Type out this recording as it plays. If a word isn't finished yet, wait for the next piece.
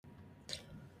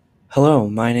Hello,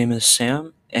 my name is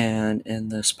Sam, and in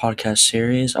this podcast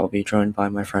series, I'll be joined by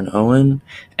my friend Owen,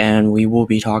 and we will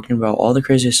be talking about all the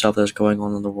crazy stuff that's going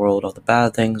on in the world, all the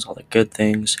bad things, all the good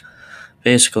things,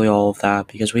 basically all of that,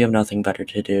 because we have nothing better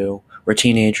to do. We're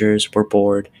teenagers, we're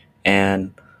bored,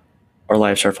 and our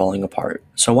lives are falling apart.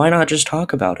 So why not just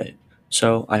talk about it?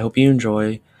 So I hope you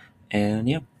enjoy, and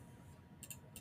yeah.